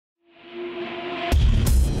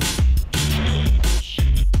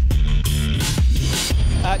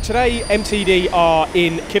Today MTD are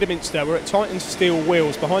in Kidderminster. We're at Titan Steel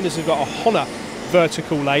Wheels. Behind us we've got a HONOR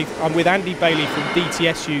vertical lathe. I'm with Andy Bailey from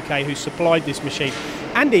DTS UK, who supplied this machine.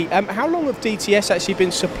 Andy, how long have DTS actually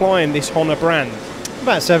been supplying this HONOR brand?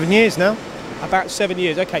 About 7 years now. About 7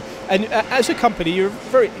 years, okay. And as a company,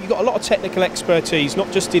 you've got a lot of technical expertise,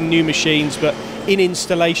 not just in new machines, but in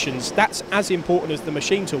installations. That's as important as the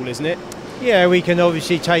machine tool, isn't it? Yeah, we can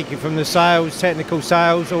obviously take it from the sales, technical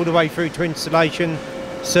sales, all the way through to installation,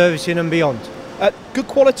 servicing and beyond. Good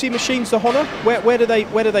quality machines, the HONOR. Where do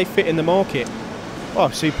they fit in the market?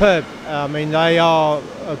 Oh, superb. I mean, they are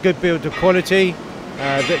a good build of quality.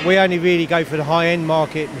 We only really go for the high-end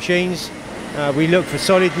market machines. We look for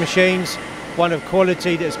solid machines, one of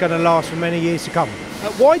quality that's going to last for many years to come.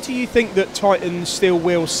 Why do you think that Titan Steel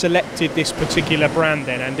Wheels selected this particular brand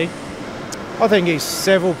then, Andy? I think it's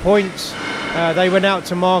several points. They went out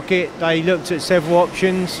to market, they looked at several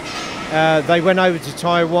options. They went over to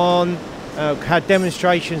Taiwan, had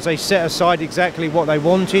demonstrations, they set aside exactly what they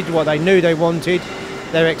wanted, what they knew they wanted,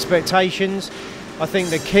 their expectations. I think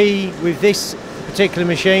the key with this particular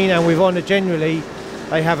machine, and with HONOR generally,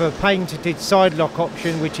 they have a patented side lock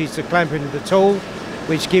option, which is the clamping of the tool,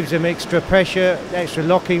 which gives them extra pressure, extra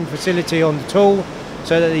locking facility on the tool,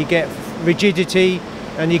 so that you get rigidity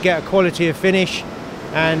and you get a quality of finish.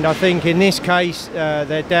 And I think in this case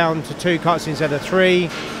they're down to 2 cuts instead of 3,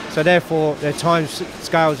 so therefore their time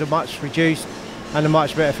scales are much reduced and a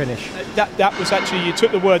much better finish. That was actually, you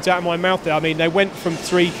took the words out of my mouth there. I mean, they went from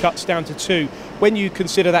 3 cuts down to 2. When you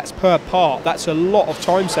consider that's per part, that's a lot of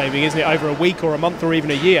time saving, isn't it, over a week or a month or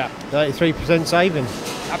even a year? 33% saving.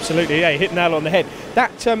 Absolutely, yeah, you hit the nail on the head.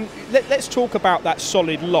 That let's talk about that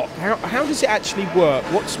solid lock. How does it actually work?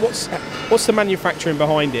 What's the manufacturing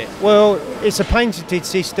behind it? Well, it's a patented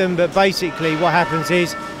system, but basically what happens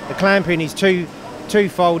is the clamping is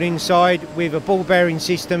two-fold inside with a ball bearing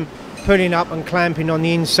system pulling up and clamping on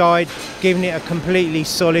the inside, giving it a completely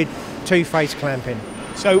solid two-phase clamping.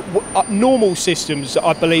 So normal systems,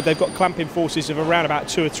 I believe they've got clamping forces of around about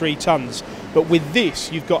 2 or 3 tons, but with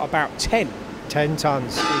this you've got about 10. 10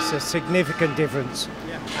 tons. It's a significant difference.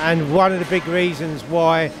 Yeah. And one of the big reasons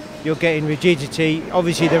why you're getting rigidity,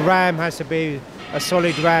 obviously the ram has to be a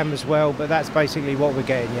solid ram as well, but that's basically what we're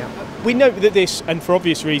getting, yeah. We know that this, and for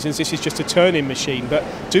obvious reasons, this is just a turning machine, but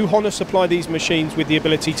do HONOR supply these machines with the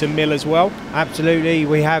ability to mill as well? Absolutely.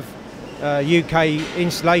 We have UK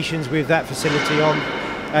installations with that facility on,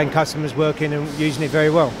 and customers working and using it very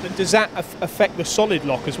well. Does that affect the solid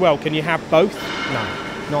lock as well? Can you have both?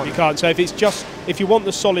 No, not. You can't. So if you want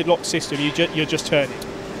the solid lock system, you're just turning.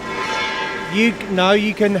 You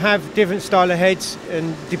can have different style of heads,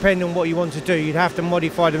 and depending on what you want to do, you'd have to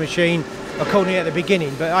modify the machine accordingly at the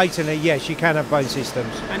beginning. But ultimately, yes, you can have both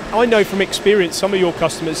systems. And I know from experience, some of your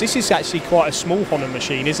customers, this is actually quite a small HONOR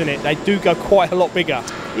machine, isn't it? They do go quite a lot bigger.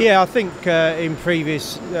 Yeah, I think in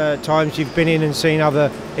previous times you've been in and seen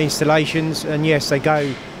other installations, and yes, they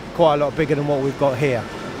go quite a lot bigger than what we've got here.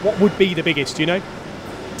 What would be the biggest, do you know?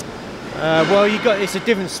 Well, it's a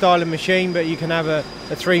different style of machine, but you can have a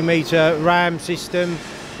 3-metre ram system,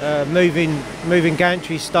 moving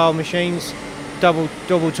gantry style machines, double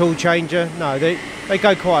tool changer. No, they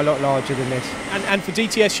go quite a lot larger than this. And for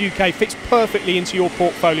DTS UK, fits perfectly into your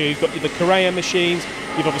portfolio. You've got the Korea machines,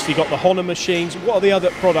 you've obviously got the HONOR machines. What are the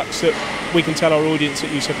other products that we can tell our audience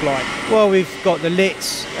that you supply? Well, we've got the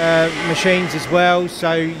Litz machines as well.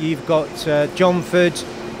 So you've got Johnford,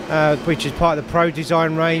 which is part of the Pro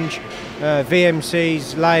Design range,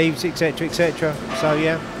 VMCs, lathes, etc, etc. So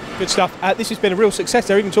yeah. Good stuff. This has been a real success.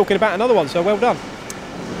 They're even talking about another one, so well done.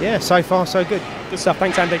 Yeah, so far so good. Good stuff.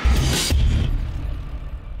 Thanks, Andy.